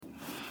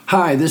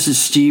Hi, this is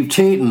Steve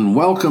Tayton.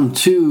 Welcome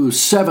to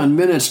 7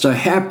 Minutes to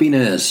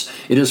Happiness.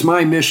 It is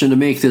my mission to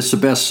make this the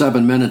best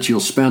 7 minutes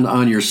you'll spend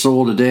on your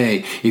soul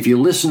today. If you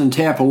listen and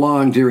tap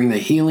along during the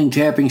healing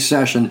tapping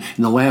session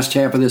in the last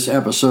half of this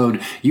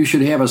episode, you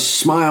should have a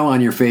smile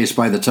on your face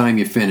by the time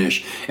you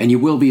finish, and you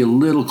will be a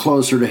little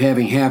closer to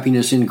having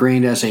happiness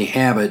ingrained as a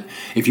habit.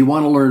 If you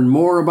want to learn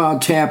more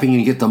about tapping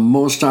and get the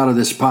most out of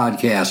this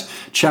podcast,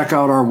 check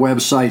out our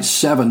website,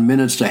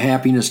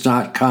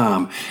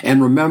 7minutes-to-happiness.com.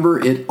 And remember,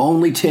 it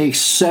only takes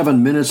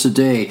 7 minutes a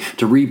day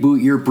to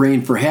reboot your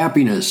brain for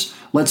happiness.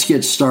 Let's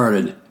get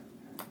started.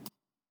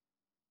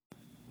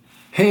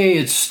 Hey,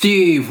 it's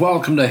Steve.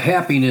 Welcome to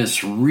Happiness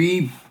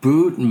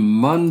Reboot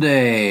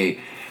Monday.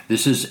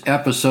 This is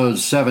episode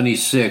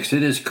 76.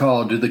 It is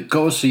called, Do the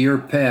Ghosts of Your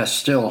Past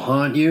Still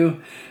Haunt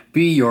You?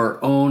 Be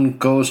Your Own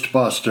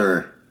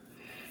Ghostbuster.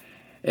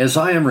 As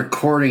I am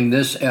recording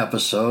this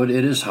episode,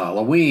 it is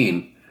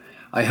Halloween.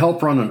 I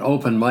help run an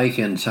open mic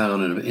in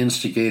town and have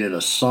instigated a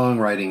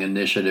songwriting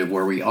initiative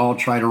where we all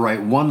try to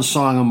write one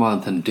song a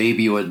month and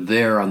debut it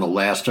there on the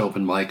last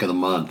open mic of the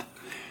month.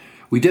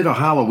 We did a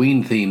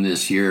Halloween theme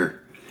this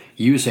year.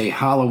 Use a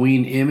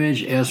Halloween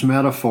image as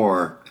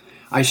metaphor.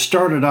 I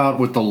started out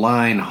with the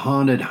line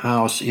haunted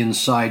house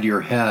inside your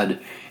head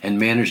and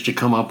managed to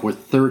come up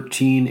with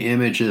 13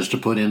 images to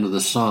put into the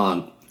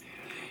song.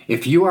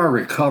 If you are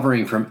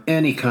recovering from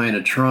any kind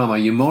of trauma,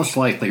 you most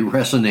likely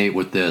resonate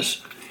with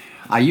this.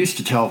 I used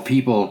to tell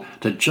people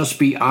to just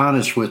be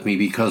honest with me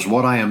because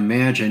what I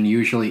imagine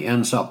usually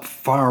ends up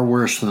far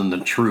worse than the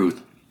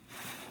truth.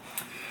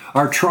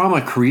 Our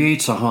trauma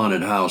creates a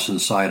haunted house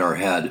inside our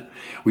head.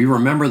 We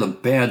remember the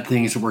bad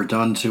things that were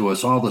done to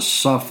us, all the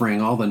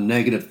suffering, all the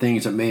negative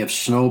things that may have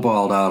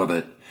snowballed out of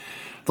it.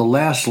 The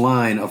last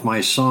line of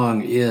my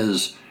song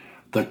is,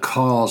 "The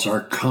calls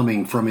are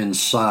coming from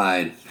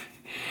inside."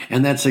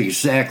 And that's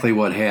exactly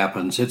what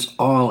happens. It's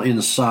all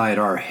inside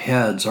our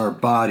heads, our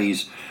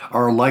bodies,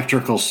 our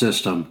electrical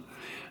system.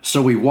 So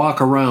we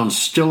walk around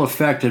still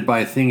affected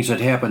by things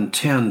that happened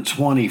 10,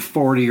 20,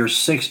 40, or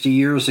 60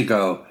 years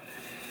ago.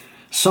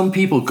 Some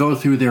people go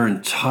through their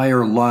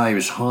entire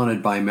lives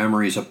haunted by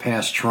memories of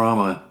past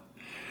trauma.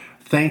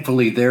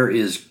 Thankfully, there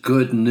is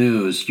good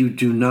news. You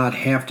do not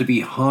have to be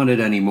haunted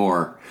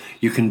anymore.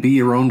 You can be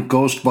your own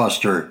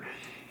Ghostbuster.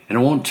 And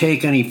it won't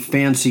take any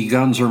fancy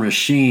guns or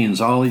machines.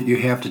 All you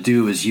have to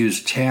do is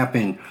use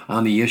tapping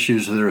on the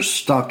issues that are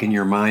stuck in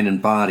your mind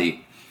and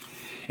body.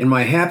 In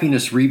my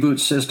happiness reboot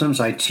systems,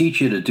 I teach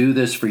you to do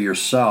this for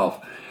yourself.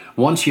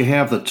 Once you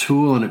have the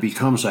tool and it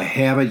becomes a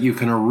habit, you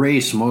can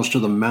erase most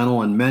of the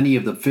mental and many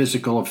of the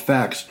physical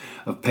effects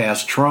of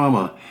past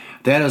trauma.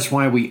 That is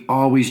why we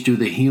always do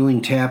the healing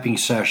tapping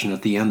session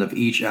at the end of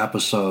each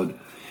episode.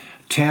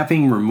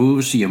 Tapping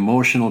removes the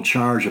emotional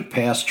charge of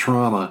past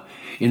trauma.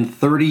 In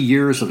 30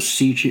 years of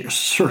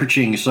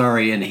searching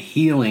and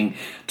healing,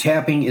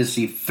 tapping is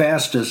the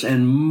fastest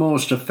and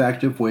most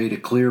effective way to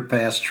clear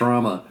past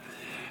trauma.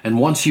 And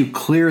once you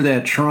clear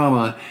that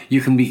trauma,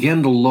 you can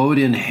begin to load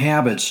in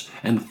habits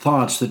and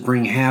thoughts that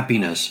bring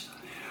happiness.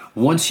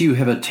 Once you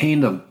have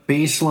attained a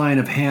baseline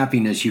of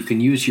happiness, you can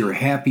use your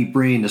happy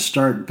brain to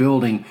start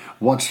building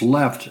what's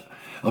left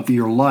of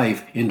your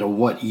life into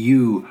what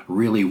you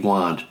really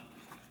want.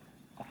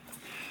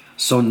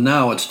 So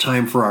now it's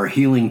time for our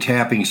healing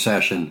tapping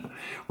session.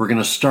 We're going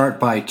to start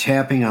by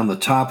tapping on the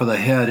top of the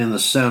head in the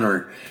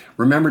center.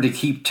 Remember to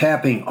keep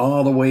tapping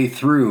all the way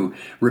through.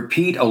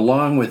 Repeat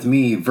along with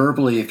me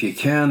verbally if you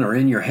can, or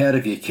in your head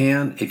if you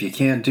can. If you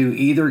can't do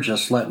either,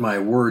 just let my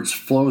words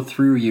flow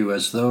through you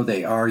as though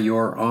they are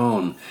your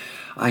own.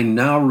 I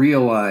now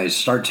realize,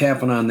 start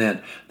tapping on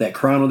that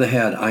crown of the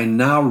head. I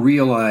now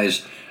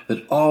realize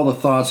that all the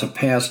thoughts of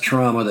past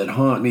trauma that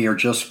haunt me are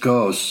just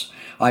ghosts.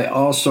 I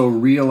also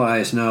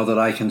realize now that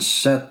I can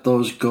set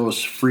those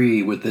ghosts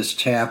free with this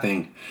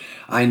tapping.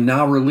 I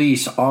now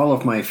release all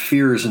of my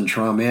fears and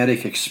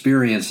traumatic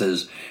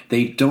experiences.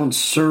 They don't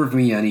serve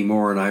me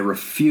anymore, and I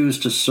refuse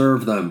to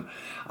serve them.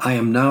 I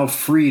am now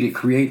free to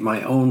create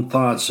my own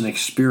thoughts and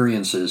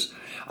experiences.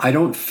 I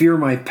don't fear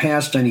my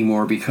past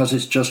anymore because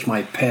it's just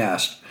my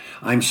past.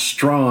 I'm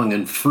strong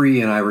and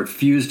free, and I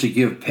refuse to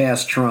give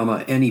past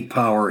trauma any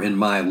power in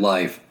my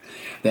life.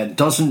 That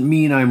doesn't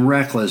mean I'm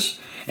reckless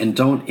and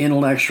don't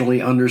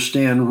intellectually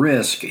understand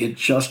risk. It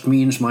just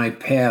means my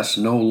past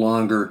no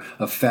longer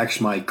affects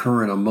my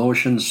current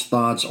emotions,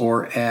 thoughts,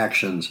 or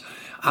actions.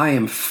 I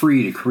am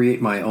free to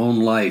create my own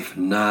life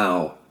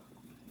now.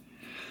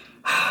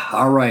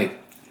 All right.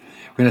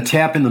 We're going to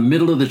tap in the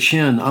middle of the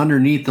chin,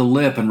 underneath the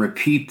lip, and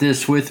repeat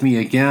this with me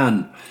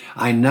again.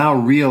 I now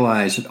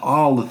realize that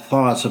all the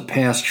thoughts of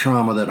past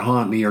trauma that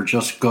haunt me are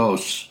just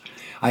ghosts.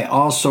 I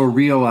also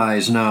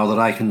realize now that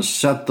I can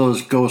set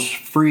those ghosts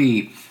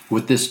free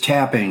with this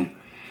tapping.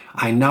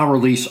 I now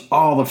release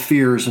all the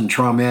fears and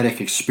traumatic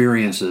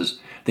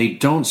experiences. They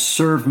don't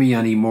serve me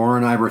anymore,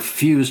 and I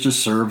refuse to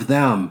serve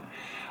them.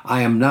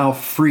 I am now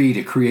free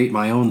to create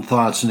my own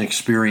thoughts and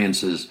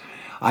experiences.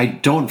 I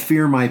don't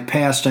fear my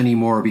past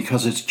anymore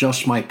because it's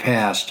just my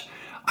past.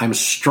 I'm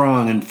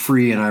strong and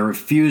free, and I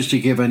refuse to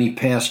give any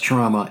past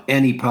trauma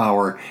any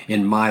power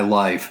in my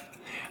life.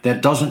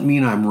 That doesn't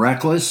mean I'm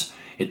reckless.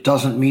 It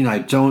doesn't mean I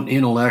don't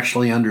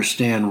intellectually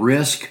understand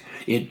risk.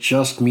 It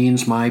just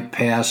means my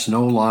past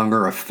no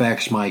longer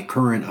affects my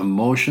current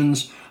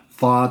emotions,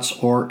 thoughts,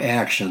 or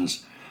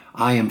actions.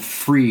 I am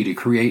free to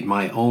create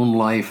my own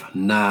life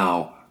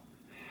now.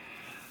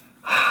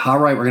 All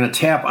right, we're going to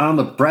tap on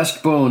the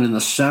breastbone in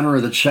the center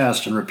of the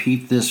chest and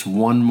repeat this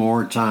one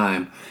more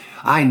time.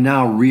 I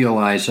now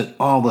realize that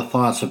all the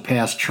thoughts of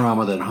past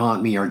trauma that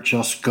haunt me are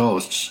just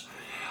ghosts.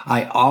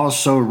 I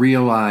also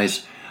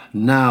realize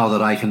now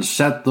that I can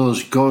set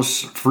those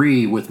ghosts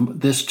free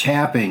with this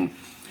tapping.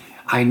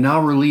 I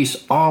now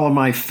release all of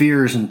my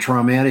fears and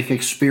traumatic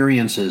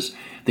experiences.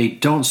 They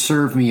don't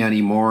serve me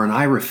anymore, and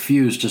I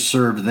refuse to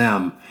serve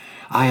them.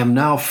 I am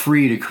now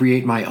free to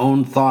create my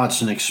own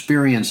thoughts and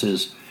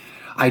experiences.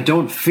 I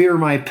don't fear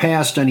my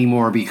past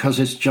anymore because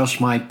it's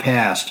just my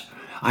past.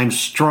 I'm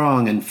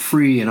strong and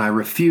free, and I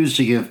refuse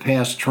to give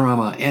past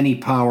trauma any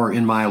power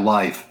in my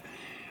life.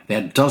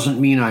 That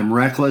doesn't mean I'm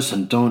reckless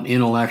and don't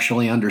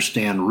intellectually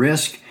understand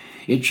risk.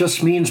 It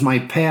just means my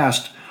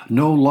past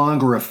no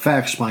longer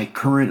affects my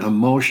current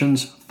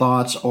emotions,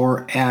 thoughts,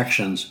 or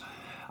actions.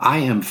 I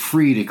am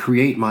free to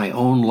create my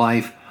own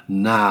life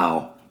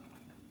now.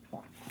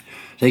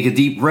 Take a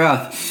deep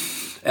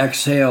breath,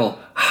 exhale,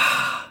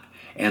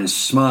 and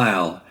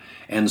smile.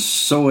 And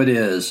so it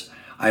is.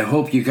 I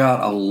hope you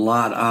got a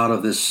lot out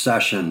of this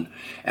session,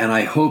 and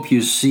I hope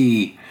you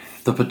see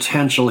the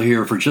potential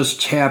here for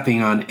just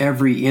tapping on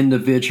every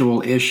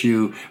individual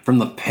issue from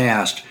the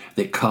past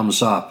that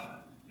comes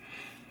up.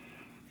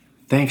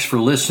 Thanks for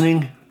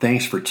listening,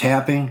 thanks for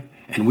tapping,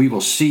 and we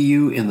will see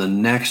you in the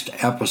next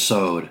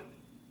episode.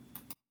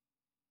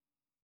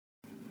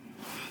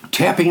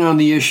 Tapping on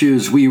the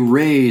issues we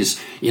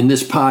raise in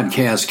this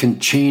podcast can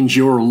change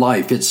your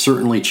life. It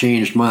certainly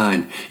changed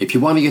mine. If you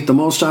want to get the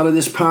most out of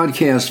this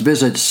podcast,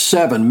 visit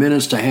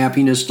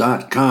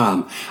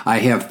 7minutesToHappiness.com. I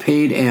have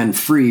paid and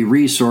free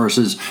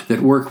resources that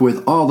work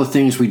with all the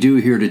things we do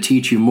here to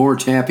teach you more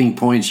tapping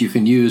points you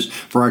can use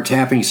for our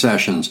tapping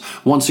sessions.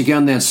 Once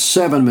again, that's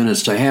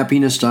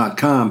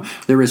 7minutesToHappiness.com.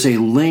 There is a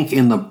link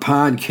in the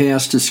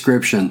podcast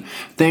description.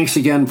 Thanks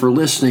again for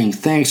listening.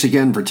 Thanks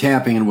again for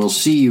tapping, and we'll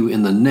see you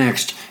in the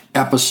next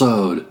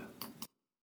episode.